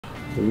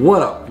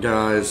What up,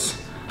 guys?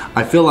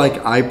 I feel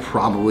like I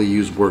probably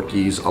use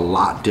Workiz a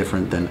lot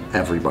different than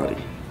everybody.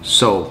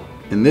 So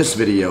in this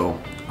video,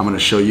 I'm gonna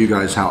show you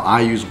guys how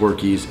I use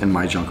Workiz in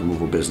my junk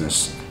removal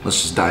business.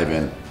 Let's just dive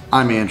in.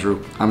 I'm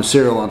Andrew. I'm a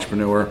serial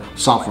entrepreneur,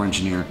 software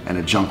engineer, and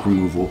a junk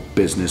removal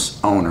business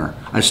owner.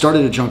 I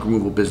started a junk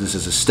removal business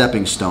as a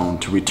stepping stone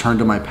to return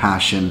to my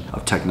passion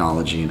of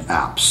technology and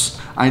apps.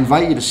 I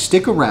invite you to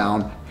stick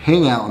around,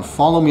 hang out, and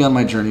follow me on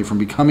my journey from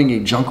becoming a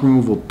junk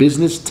removal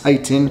business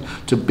titan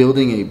to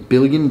building a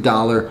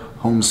billion-dollar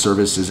home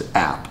services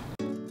app.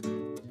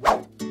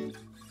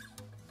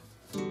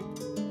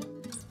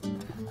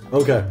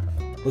 Okay,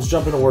 let's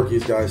jump into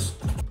Workiz, guys.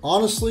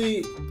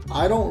 Honestly,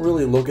 I don't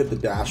really look at the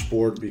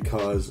dashboard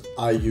because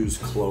I use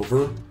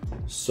Clover.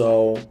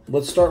 So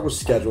let's start with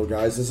schedule,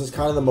 guys. This is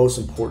kind of the most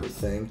important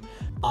thing.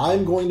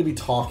 I'm going to be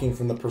talking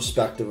from the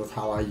perspective of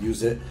how I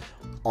use it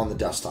on the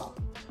desktop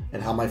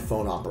and how my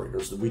phone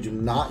operators. We do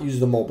not use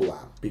the mobile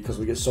app because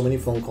we get so many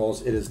phone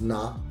calls, it is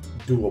not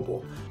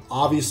doable.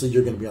 Obviously,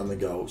 you're gonna be on the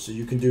go, so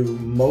you can do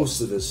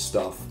most of this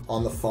stuff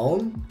on the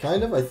phone,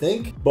 kind of, I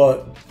think.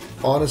 But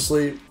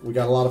honestly, we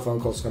got a lot of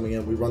phone calls coming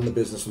in. We run the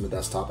business from the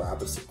desktop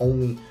app. It's the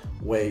only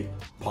way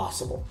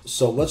possible.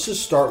 So let's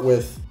just start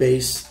with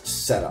base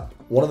setup.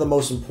 One of the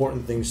most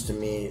important things to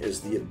me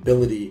is the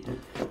ability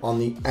on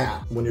the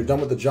app. When you're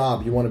done with the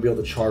job, you want to be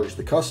able to charge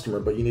the customer,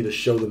 but you need to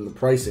show them the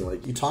pricing.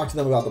 Like, you talk to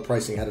them about the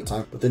pricing ahead of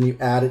time, but then you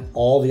added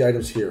all the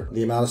items here,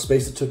 the amount of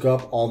space it took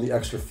up, all the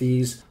extra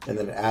fees, and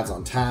then it adds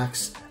on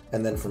tax.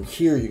 And then from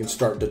here, you can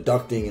start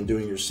deducting and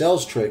doing your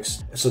sales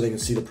tricks so they can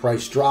see the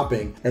price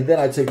dropping. And then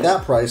I take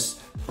that price,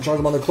 charge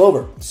them on the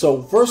Clover.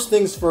 So first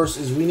things first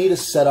is we need to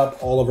set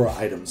up all of our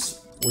items.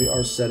 We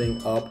are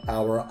setting up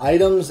our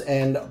items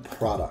and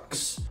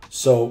products.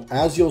 So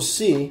as you'll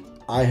see,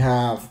 I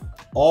have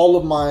all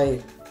of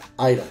my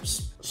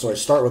items. So I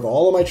start with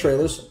all of my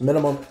trailers,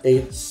 minimum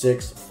 8,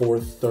 6, 4,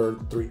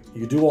 third, 3.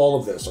 You do all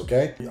of this,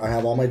 okay? I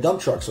have all my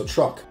dump trucks, so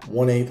truck,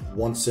 1/8,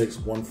 1/6,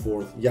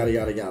 1/4, yada,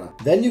 yada, yada.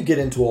 Then you get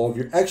into all of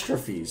your extra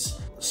fees.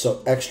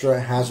 So extra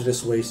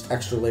hazardous waste,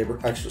 extra labor,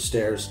 extra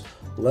stairs.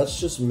 Let's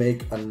just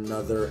make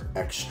another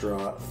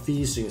extra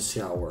fee so you can see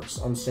how it works.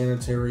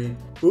 Unsanitary.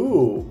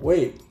 Ooh,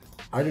 wait,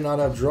 I do not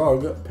have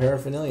drug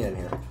paraphernalia in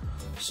here.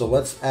 So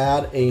let's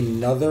add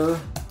another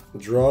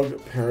drug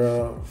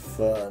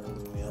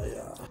paraphernalia.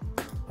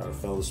 How to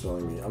fail the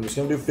spelling bee. I'm just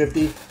gonna do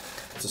 50.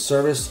 It's a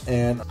service,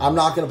 and I'm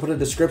not gonna put a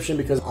description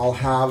because I'll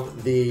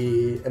have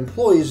the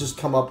employees just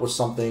come up with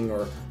something,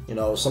 or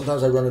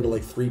sometimes I run into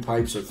like 3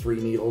 pipes or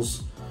 3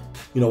 needles.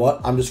 You know what?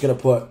 I'm just gonna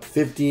put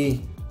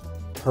 50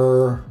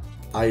 per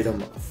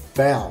item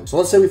found. So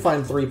let's say we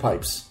find 3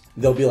 pipes.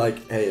 They'll be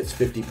like, hey, it's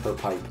 50 per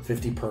pipe,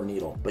 50 per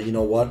needle. But you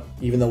know what?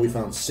 Even though we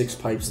found 6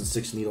 pipes and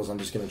 6 needles, I'm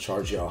just gonna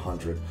charge you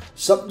 100.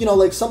 So,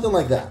 like something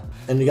like that.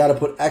 And you gotta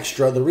put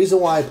extra. The reason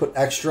why I put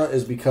extra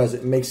is because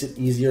it makes it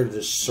easier to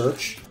just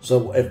search.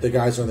 So if the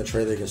guys are in the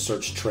trailer, they can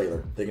search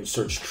trailer, they can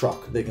search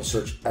truck, they can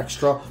search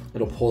extra.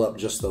 It'll pull up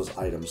just those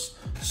items.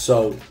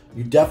 So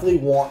you definitely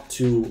want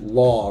to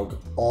log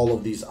all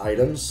of these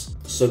items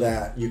so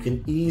that you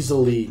can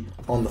easily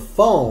on the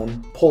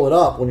phone pull it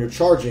up when you're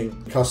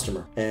charging the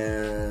customer.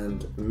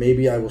 And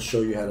maybe I will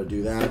show you how to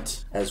do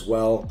that as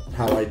well,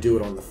 how I do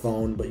it on the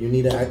phone, but you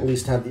need to at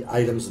least have the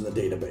items in the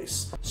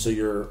database so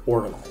you're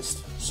organized.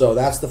 So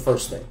that's the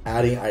first thing,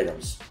 adding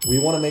items. We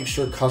want to make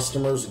sure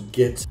customers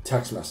get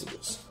text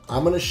messages.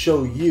 I'm going to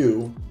show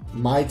you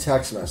my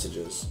text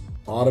messages,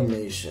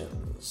 automation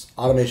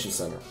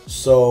center.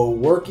 So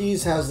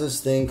Workiz has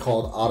this thing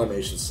called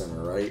automation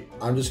center, right?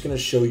 I'm just going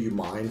to show you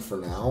mine for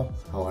now,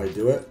 how I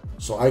do it.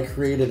 So I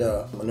created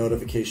a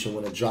notification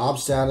when a job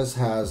status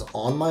has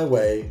on my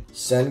way,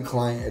 send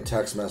client a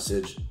text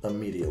message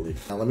immediately.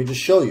 Now let me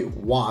just show you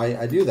why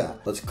I do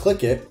that. Let's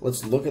click it.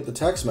 Let's look at the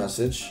text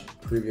message,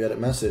 preview edit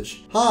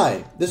message.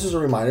 Hi, this is a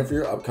reminder for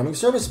your upcoming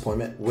service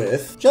appointment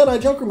with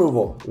Jedi Junk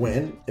Removal.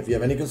 If you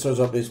have any concerns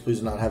or updates, please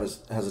do not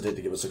hesitate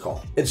to give us a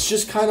call. It's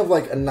just kind of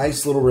like a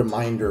nice little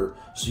reminder.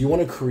 So you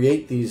want to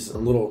create these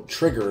little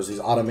triggers, these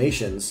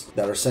automations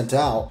that are sent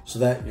out so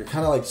that you're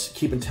kind of like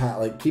keeping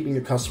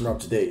your customer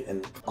up to date.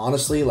 And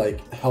honestly,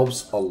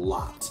 helps a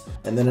lot.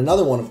 And then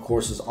another one, of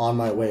course, is on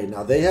my way.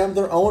 Now they have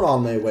their own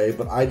on my way,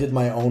 but I did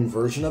my own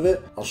version of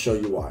it. I'll show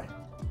you why.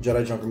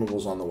 Jedi Junk Removal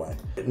is on the way.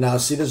 Now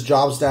see this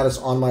job status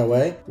on my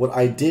way? What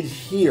I did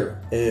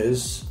here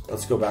is,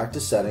 let's go back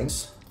to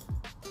settings,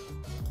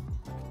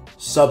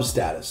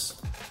 substatus.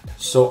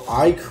 So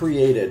I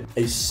created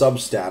a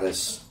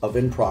substatus of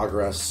in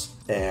progress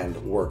and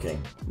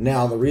working.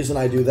 Now the reason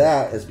I do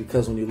that is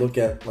because when you look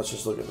at, let's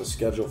just look at the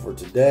schedule for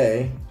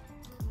today,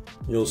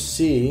 you'll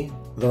see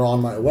they're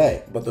on my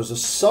way, but there's a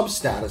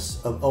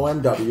substatus of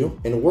OMW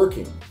in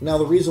working. Now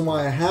the reason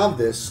why I have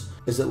this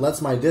is it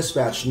lets my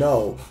dispatch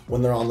know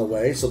when they're on the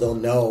way, so they'll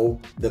know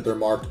that they're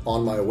marked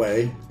on my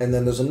way. And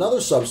then there's another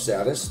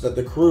substatus that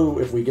the crew,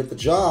 if we get the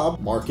job,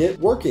 mark it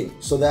working,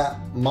 so that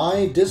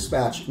my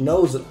dispatch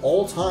knows at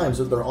all times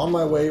that they're on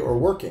my way or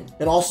working.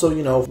 And also,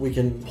 you know, we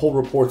can pull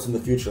reports in the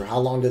future. How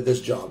long did this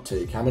job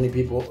take? How many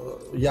people?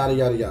 Yada,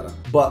 yada, yada.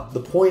 But the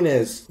point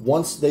is,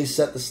 once they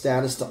set the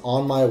status to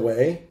on my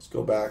way, let's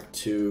go back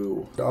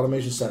to the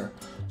automation center.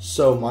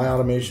 So my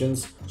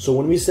automations. So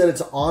when we set it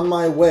to on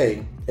my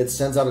way, it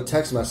sends out a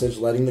text message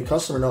letting the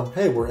customer know,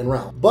 hey, we're en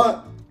route.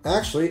 But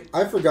actually,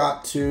 I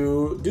forgot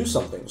to do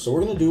something. So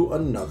we're going to do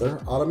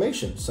another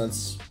automation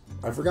since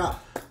I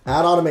forgot.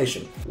 Add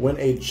automation. When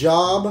a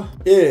job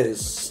is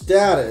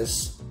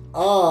status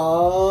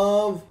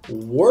of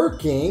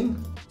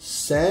working,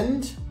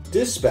 send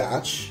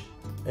dispatch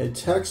a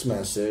text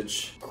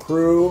message,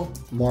 crew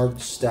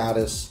marked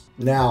status.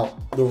 Now,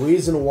 the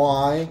reason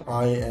why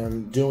I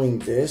am doing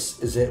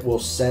this is it will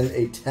send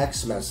a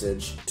text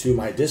message to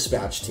my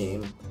dispatch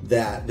team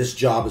that this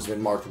job has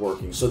been marked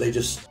working. So they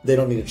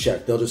don't need to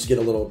check. They'll just get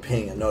a little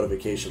ping, a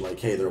notification like,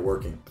 hey, they're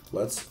working.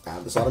 Let's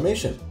add this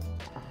automation.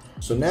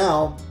 So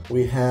now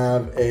we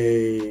have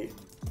a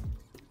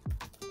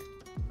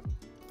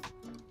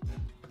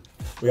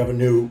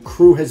new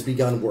crew has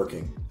begun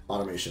working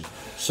automation.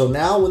 So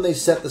now when they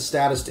set the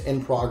status to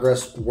in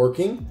progress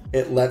working,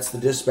 it lets the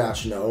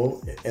dispatch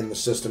know in the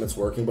system it's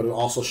working, but it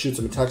also shoots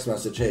them a text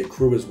message, hey,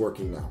 crew is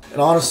working now.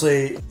 And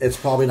honestly, it's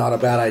probably not a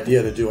bad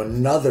idea to do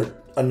another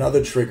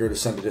trigger to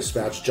send a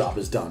dispatch, job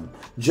is done,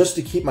 just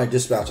to keep my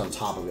dispatch on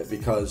top of it,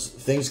 because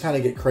things kind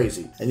of get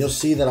crazy. And you'll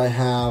see that I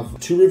have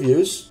 2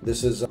 reviews.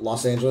 This is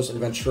Los Angeles and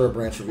Ventura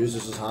branch reviews.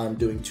 This is how I'm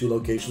doing 2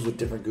 locations with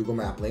different Google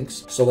Map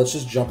links. So let's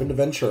just jump into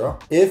Ventura.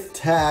 If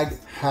tag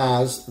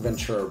has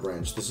Ventura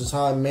branch, this is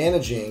how I'm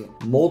managing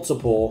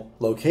multiple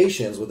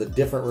locations with a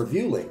different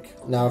review link.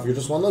 Now, if you're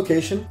just one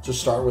location, just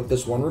start with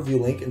this one review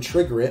link and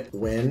trigger it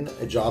when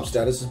a job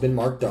status has been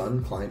marked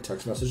done, client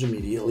text message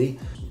immediately.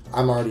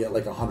 I'm already at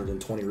like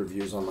 120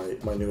 reviews on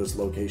my newest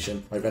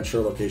location. My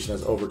Ventura location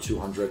has over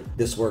 200.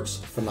 This works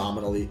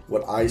phenomenally.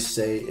 What I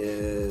say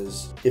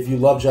is, if you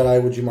love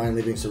Jedi, would you mind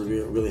leaving us a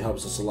review? It really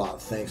helps us a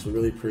lot. Thanks, we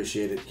really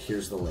appreciate it.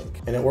 Here's the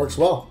link. And it works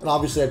well. And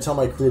obviously I tell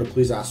my crew to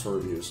please ask for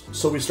reviews.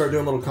 So we start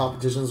doing little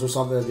competitions or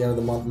something at the end of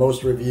the month.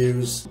 Most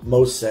reviews,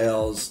 most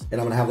sales, and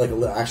I'm gonna have like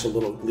a actual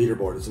little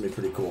leaderboard. It's gonna be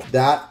pretty cool.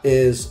 That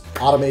is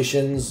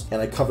automations,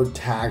 and I covered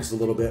tags a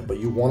little bit, but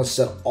you wanna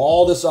set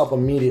all this up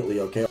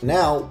immediately, okay?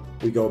 Now,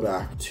 we go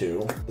back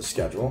to the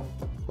schedule.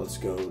 Let's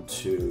go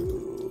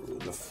to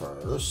the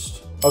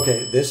first.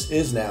 Okay, this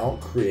is now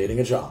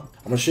creating a job.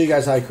 I'm gonna show you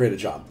guys how I create a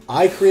job.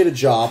 I create a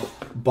job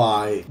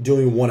by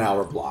doing 1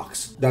 hour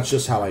blocks. That's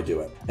just how I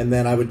do it. And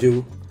then I would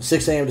do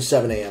 6 a.m. to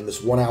 7 a.m.,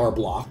 this 1 hour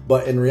block.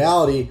 But in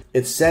reality,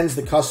 it sends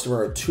the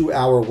customer a 2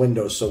 hour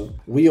window. So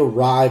we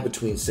arrive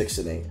between 6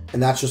 and 8.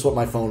 And that's just what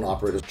my phone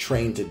operator is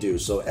trained to do.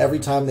 So every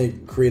time they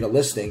create a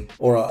listing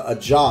or a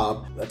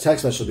job, a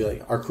text message will be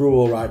like, our crew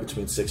will arrive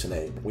between 6 and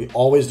 8. We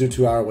always do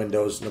 2 hour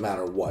windows no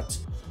matter what.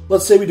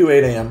 Let's say we do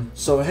 8 a.m.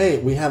 So, hey,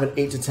 we have an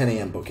 8 to 10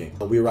 a.m. booking.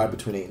 We arrive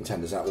between 8 and 10.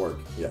 Does that work?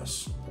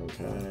 Yes.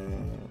 Okay.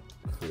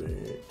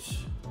 Create.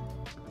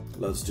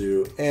 Let's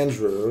do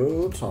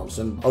Andrew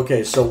Thompson.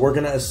 Okay, so we're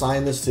going to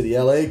assign this to the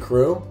LA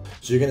crew.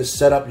 So you're going to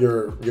set up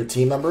your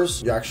team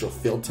members, your actual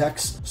field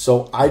techs.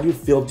 So I do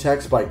field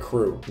techs by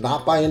crew,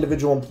 not by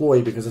individual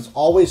employee, because it's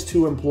always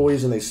 2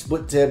 employees and they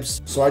split tips.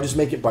 So I just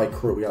make it by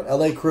crew. We got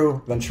LA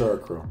crew, Ventura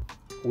crew.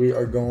 We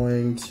are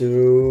going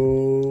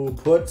to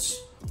put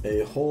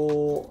a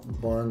whole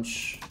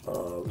bunch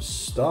of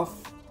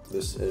stuff.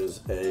 This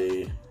is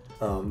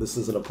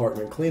an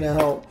apartment clean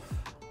out.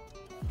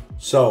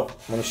 So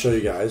I'm going to show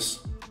you guys.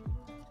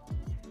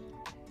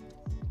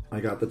 I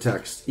got the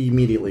text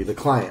immediately. The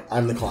client,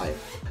 I'm the client,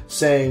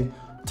 saying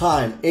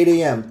time 8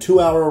 a.m. 2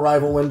 hour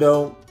arrival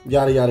window,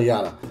 yada yada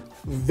yada.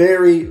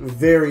 Very,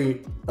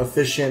 very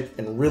efficient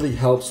and really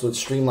helps with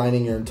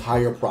streamlining your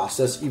entire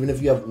process. Even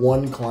if you have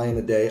 1 client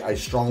a day, I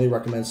strongly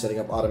recommend setting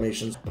up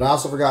automations. But I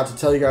also forgot to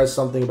tell you guys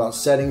something about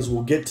settings.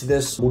 We'll get to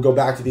this. We'll go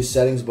back to these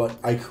settings, but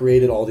I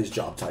created all these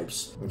job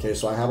types. Okay,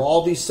 so I have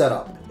all these set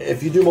up.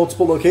 If you do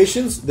multiple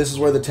locations, this is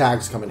where the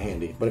tags come in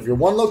handy. But if you're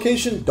 1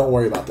 location, don't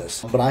worry about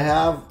this. But I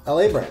have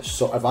LA branch.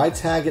 So if I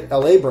tag it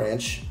LA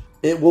branch,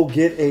 it will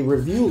get a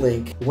review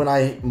link when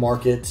I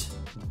mark it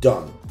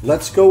done.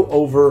 Let's go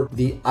over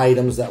the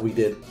items that we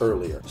did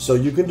earlier. So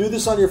you can do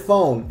this on your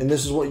phone, and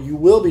this is what you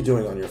will be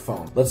doing on your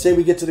phone. Let's say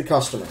we get to the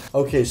customer.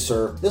 Okay,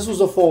 sir, this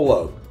was a full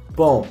load.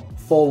 Boom,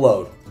 full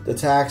load. The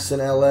tax in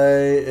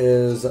LA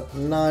is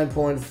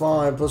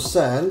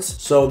 9.5%,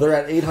 so they're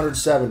at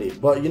 870.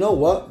 But you know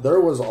what? There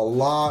was a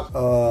lot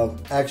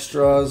of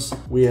extras.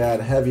 We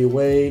had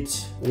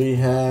heavyweight, we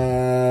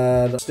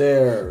had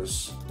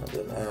stairs, I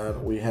didn't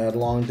add, we had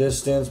long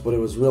distance, but it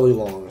was really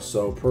long.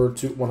 So per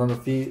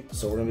 100 feet,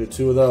 so we're gonna do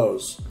 2 of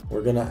those.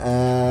 We're gonna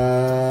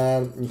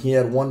add, he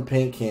had 1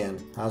 paint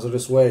can,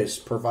 hazardous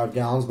waste per 5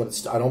 gallons, but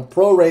it's, I don't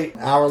prorate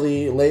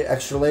hourly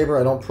extra labor.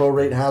 I don't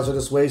prorate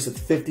hazardous waste. It's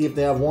 50 if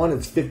they have 1,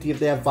 it's 50 if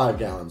they have 5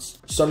 gallons.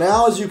 So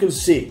now, as you can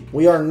see,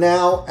 we are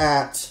now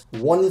at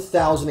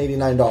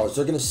 $1,089.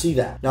 They're gonna see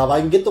that. Now, if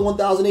I can get the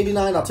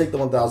 $1,089, I'll take the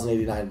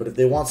 $1,089, but if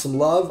they want some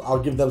love, I'll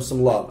give them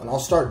some love, and I'll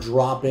start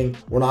dropping.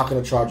 We're not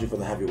gonna charge you for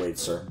the heavyweight,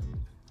 sir.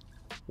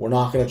 We're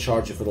not going to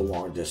charge you for the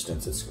long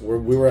distance.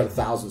 We were at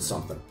 1,000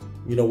 something.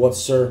 You know what,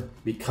 sir?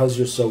 Because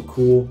you're so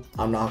cool,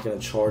 I'm not going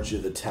to charge you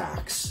the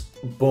tax.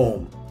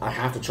 Boom. I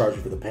have to charge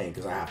you for the paint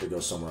because I have to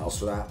go somewhere else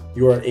for that.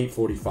 You are at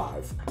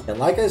 $845. And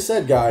like I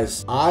said,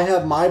 guys, I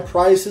have my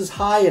prices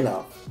high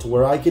enough to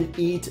where I can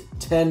eat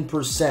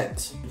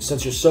 10%.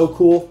 Since you're so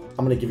cool,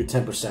 I'm going to give you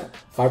 10%.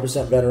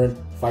 5% veteran,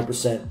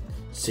 5%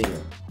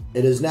 senior.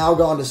 It has now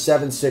gone to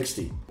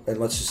 $760. And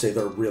let's just say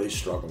they're really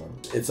struggling.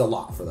 It's a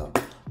lot for them.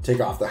 Take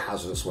off the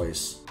hazardous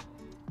waste.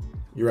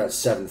 You're at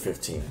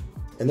 $715.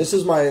 And this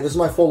is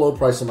my full load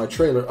price on my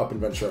trailer up in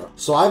Ventura.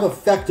 So I've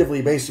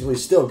effectively basically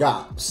still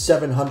got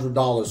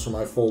 $700 for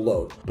my full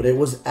load, but it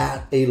was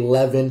at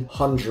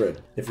 $1,100.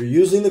 If you're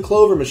using the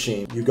Clover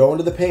machine, you go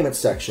into the payment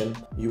section,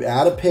 you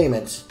add a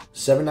payment,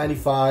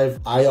 $795.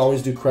 I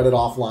always do credit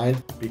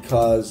offline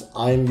because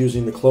I'm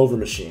using the Clover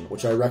machine,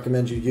 which I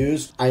recommend you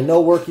use. I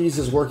know Workiz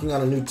is working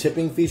on a new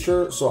tipping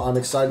feature, so I'm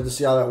excited to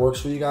see how that works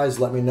for you guys.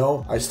 Let me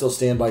know. I still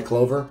stand by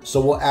Clover.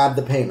 So we'll add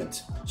the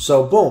payment.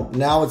 So boom,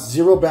 now it's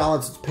 0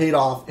 balance, it's paid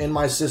off in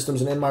my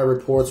systems and in my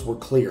reports, we're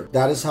clear.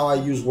 That is how I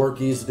use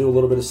Workiz to do a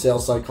little bit of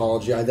sales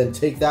psychology. I then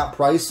take that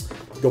price,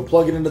 go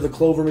plug it into the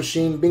Clover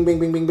machine, bing, bing,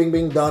 bing, bing, bing,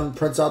 bing, done,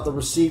 prints out the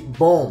receipt,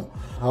 boom.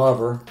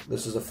 However,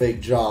 this is a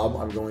fake job.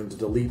 I'm going to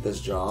delete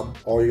this job.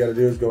 All you gotta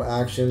do is go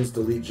actions,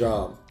 delete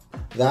job.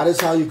 That is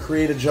how you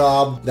create a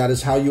job. That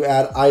is how you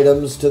add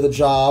items to the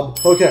job.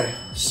 Okay,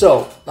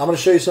 so I'm gonna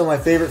show you some of my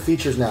favorite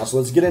features now. So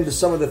let's get into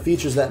some of the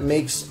features that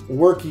makes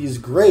Workiz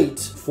great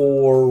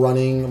for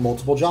running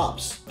multiple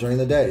jobs during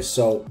the day.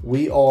 So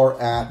we are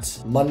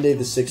at Monday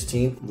the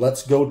 16th.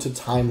 Let's go to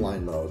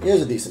timeline mode.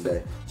 Here's a decent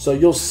day. So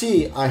you'll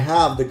see I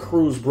have the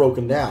crews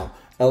broken down.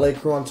 LA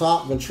crew on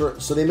top,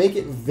 Ventura. So they make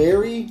it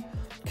very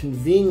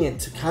convenient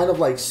to kind of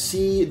like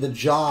see the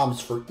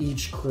jobs for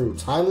each crew.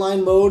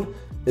 Timeline mode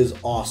is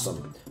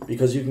awesome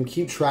because you can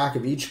keep track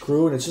of each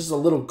crew, and it's just a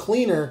little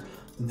cleaner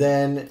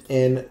than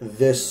in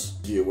this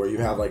view where you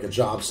have like a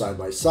job side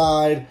by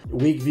side.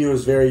 Week view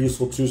is very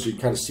useful too, so you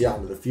can kind of see out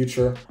into the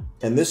future.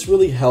 And this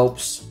really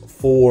helps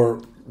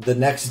for the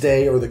next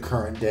day or the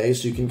current day,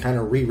 so you can kind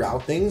of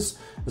reroute things.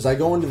 As I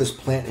go into this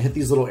plant and hit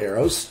these little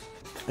arrows,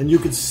 and you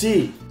can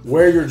see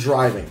where you're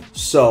driving.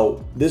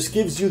 So this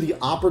gives you the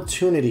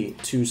opportunity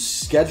to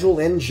schedule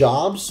in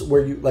jobs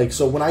where you like,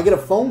 so when I get a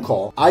phone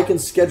call, I can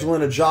schedule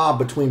in a job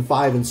between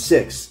 5 and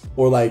 6,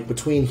 or like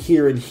between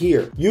here and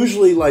here.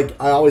 Usually like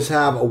I always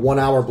have a 1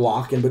 hour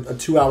block and a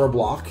 2 hour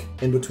block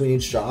in between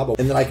each job.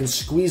 And then I can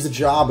squeeze the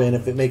job in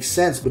if it makes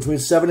sense between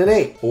 7 and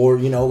 8. Or,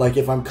 you know, like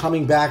if I'm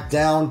coming back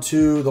down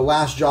to the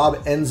last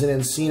job ends in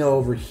Encino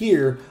over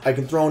here, I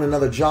can throw in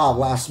another job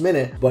last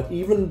minute. But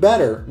even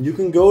better, you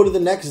can go to the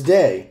next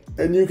day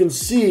and you can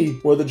see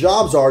where the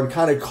jobs are and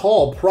kind of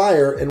call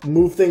prior and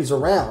move things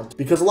around,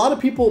 because a lot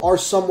of people are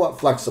somewhat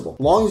flexible as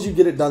long as you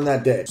get it done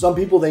that day. Some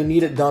people, they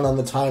need it done on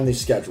the time they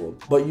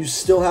scheduled, but you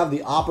still have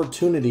the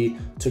opportunity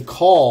to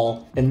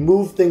call and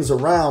move things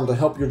around to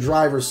help your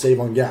drivers save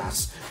on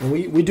gas. And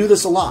we do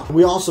this a lot.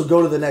 We also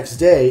go to the next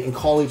day and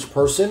call each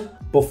person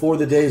before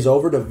the day is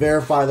over to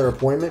verify their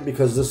appointment,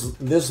 because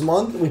this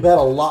month we've had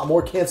a lot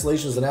more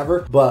cancellations than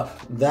ever. But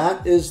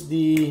that is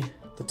the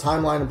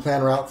timeline and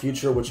plan route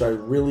feature, which I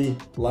really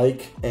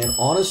like. And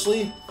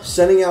honestly,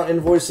 sending out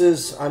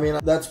invoices, I mean,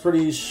 that's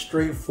pretty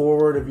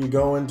straightforward. If you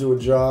go into a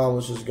job,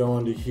 let's just go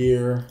into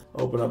here,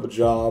 open up a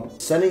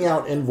job, sending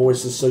out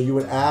invoices. So you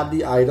would add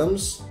the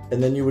items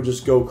and then you would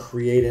just go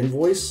create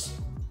invoice,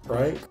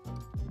 right?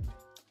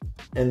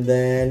 And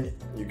then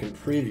you can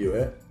preview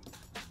it.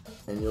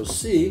 And you'll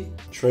see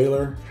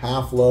trailer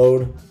half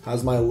load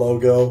has my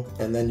logo,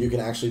 and then you can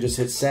actually just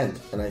hit send,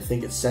 and I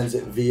think it sends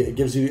it via, it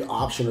gives you the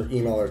option of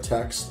email or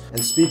text.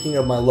 And speaking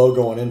of my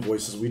logo on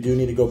invoices, we do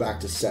need to go back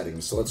to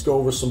settings. So let's go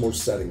over some more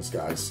settings,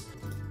 guys.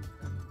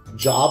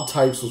 Job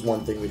types was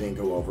one thing we didn't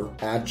go over.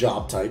 Add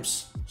job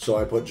types. So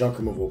I put junk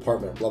removal,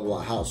 apartment, blah, blah,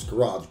 blah, house,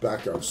 garage,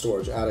 backyard,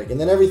 storage, attic,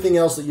 and then everything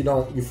else that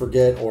you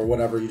forget or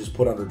whatever, you just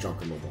put under junk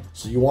removal.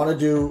 So you want to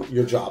do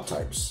your job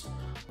types.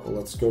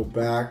 Let's go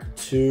back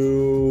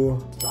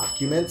to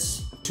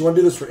documents. So you want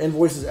to do this for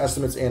invoices,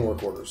 estimates, and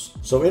work orders.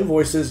 So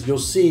invoices, you'll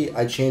see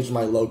I changed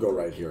my logo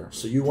right here.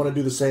 So you want to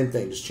do the same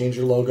thing. Just change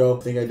your logo.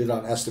 I think I did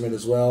on estimate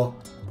as well.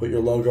 Put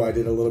your logo. I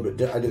did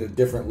a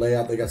different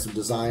layout. They got some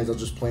designs. I'll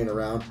just playing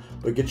around.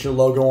 But get your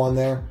logo on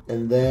there.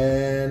 And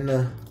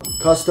then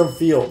custom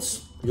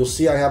fields. You'll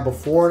see I have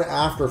before and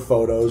after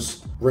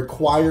photos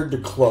required to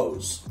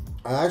close.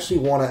 I actually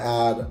want to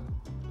add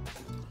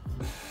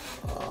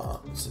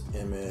it's an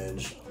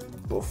image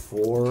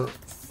before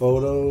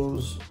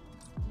photos,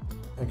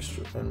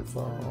 extra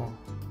info,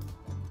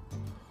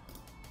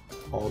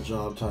 all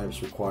job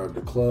types required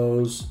to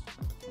close,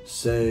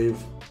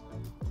 save,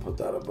 put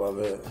that above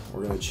it.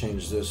 We're gonna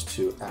change this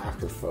to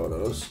after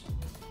photos.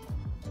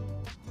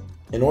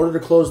 In order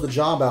to close the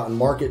job out and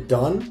mark it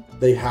done,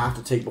 they have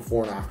to take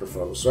before and after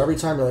photos. So every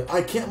time you're like,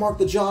 I can't mark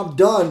the job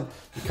done,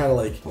 you're kind of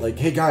like,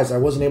 hey guys, I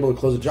wasn't able to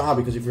close the job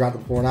because you forgot the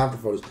before and after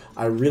photos.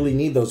 I really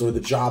need those or the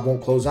job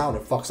won't close out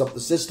and it fucks up the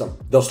system.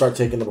 They'll start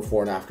taking the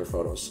before and after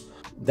photos.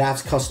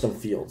 That's custom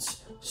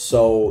fields.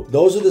 So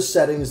those are the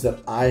settings that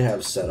I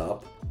have set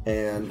up,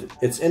 and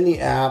it's in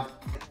the app.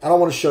 I don't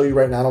want to show you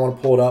right now, I don't want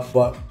to pull it up,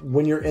 but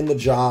when you're in the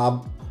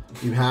job,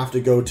 you have to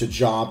go to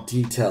job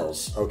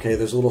details, okay?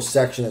 There's a little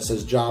section that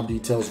says job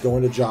details. Go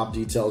into job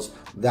details.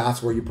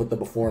 That's where you put the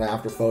before and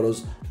after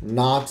photos,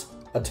 not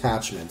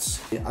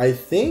attachments. I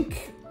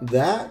think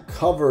that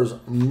covers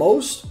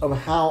most of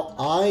how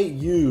I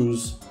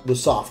use the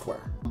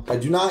software. I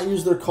do not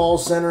use their call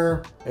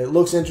center. It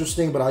looks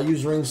interesting, but I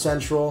use Ring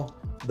Central.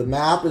 The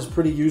map is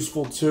pretty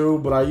useful too,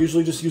 but I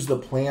usually just use the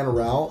plan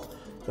route.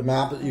 The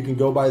map, you can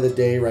go by the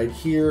day right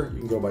here. You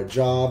can go by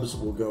jobs.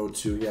 We'll go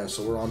to, yeah,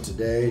 so we're on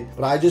today.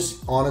 But I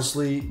just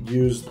honestly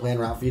use the plan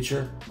route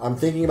feature. I'm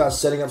thinking about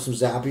setting up some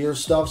Zapier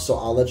stuff, so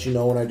I'll let you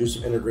know when I do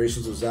some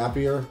integrations with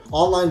Zapier.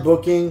 Online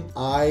booking,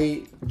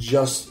 I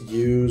just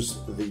use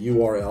the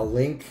URL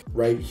link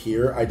right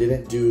here. I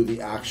didn't do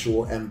the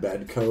actual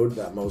embed code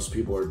that most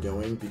people are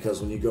doing, because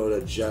when you go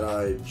to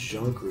Jedi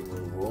junk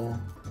removal,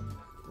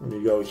 when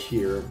you go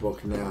here,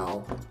 book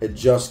now, it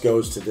just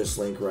goes to this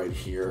link right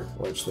here,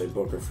 which they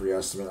book a free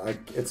estimate.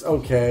 It's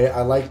okay.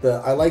 I like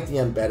the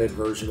embedded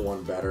version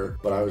one better,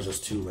 but I was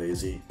just too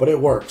lazy. But it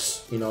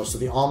works, you know. So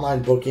the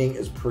online booking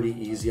is pretty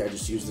easy. I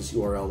just use this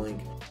URL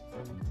link.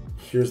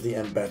 Here's the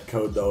embed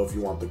code though, if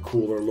you want the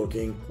cooler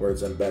looking, where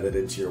it's embedded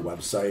into your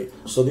website.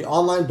 So the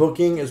online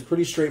booking is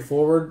pretty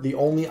straightforward. The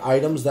only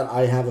items that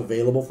I have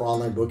available for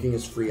online booking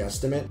is free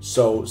estimate.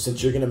 So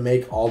since you're gonna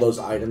make all those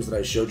items that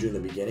I showed you in the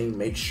beginning,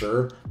 make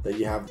sure that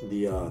you have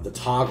the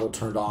toggle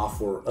turned off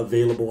for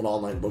available in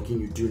online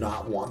booking. You do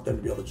not want them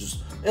to be able to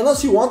just,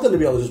 unless you want them to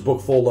be able to just book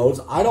full loads,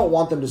 I don't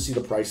want them to see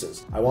the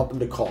prices. I want them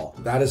to call.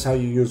 That is how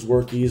you use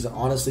Workiz.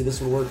 Honestly,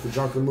 this would work for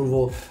junk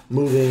removal,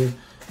 moving,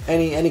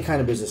 any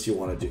kind of business you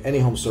want to do, any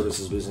home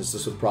services business,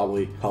 this would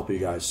probably help you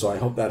guys. So I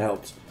hope that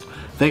helped.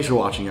 Thanks for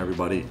watching,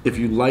 everybody. If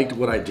you liked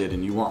what I did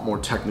and you want more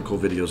technical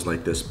videos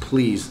like this,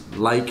 please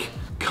like,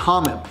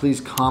 comment, please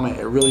comment.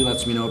 It really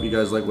lets me know if you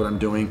guys like what I'm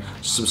doing.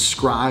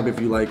 Subscribe if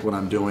you like what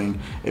I'm doing.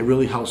 It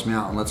really helps me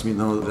out and lets me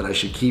know that I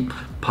should keep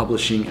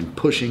publishing and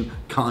pushing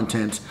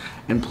content.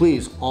 And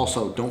please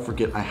also don't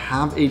forget, I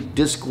have a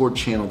Discord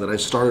channel that I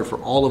started for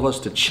all of us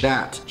to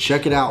chat.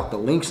 Check it out. The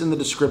link's in the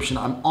description.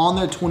 I'm on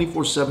there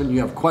 24/7. You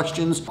have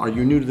questions? Are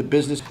you new to the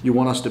business? You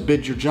want us to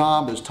bid your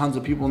job? There's tons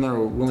of people in there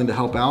who are willing to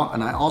help out.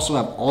 And I also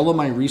have all of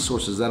my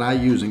resources that I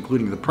use,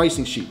 including the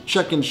pricing sheet,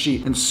 check-in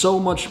sheet, and so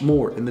much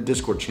more in the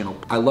Discord channel.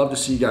 I love to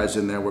see you guys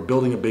in there. We're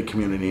building a big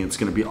community and it's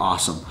gonna be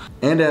awesome.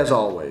 And as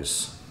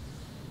always,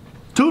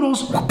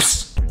 toodles!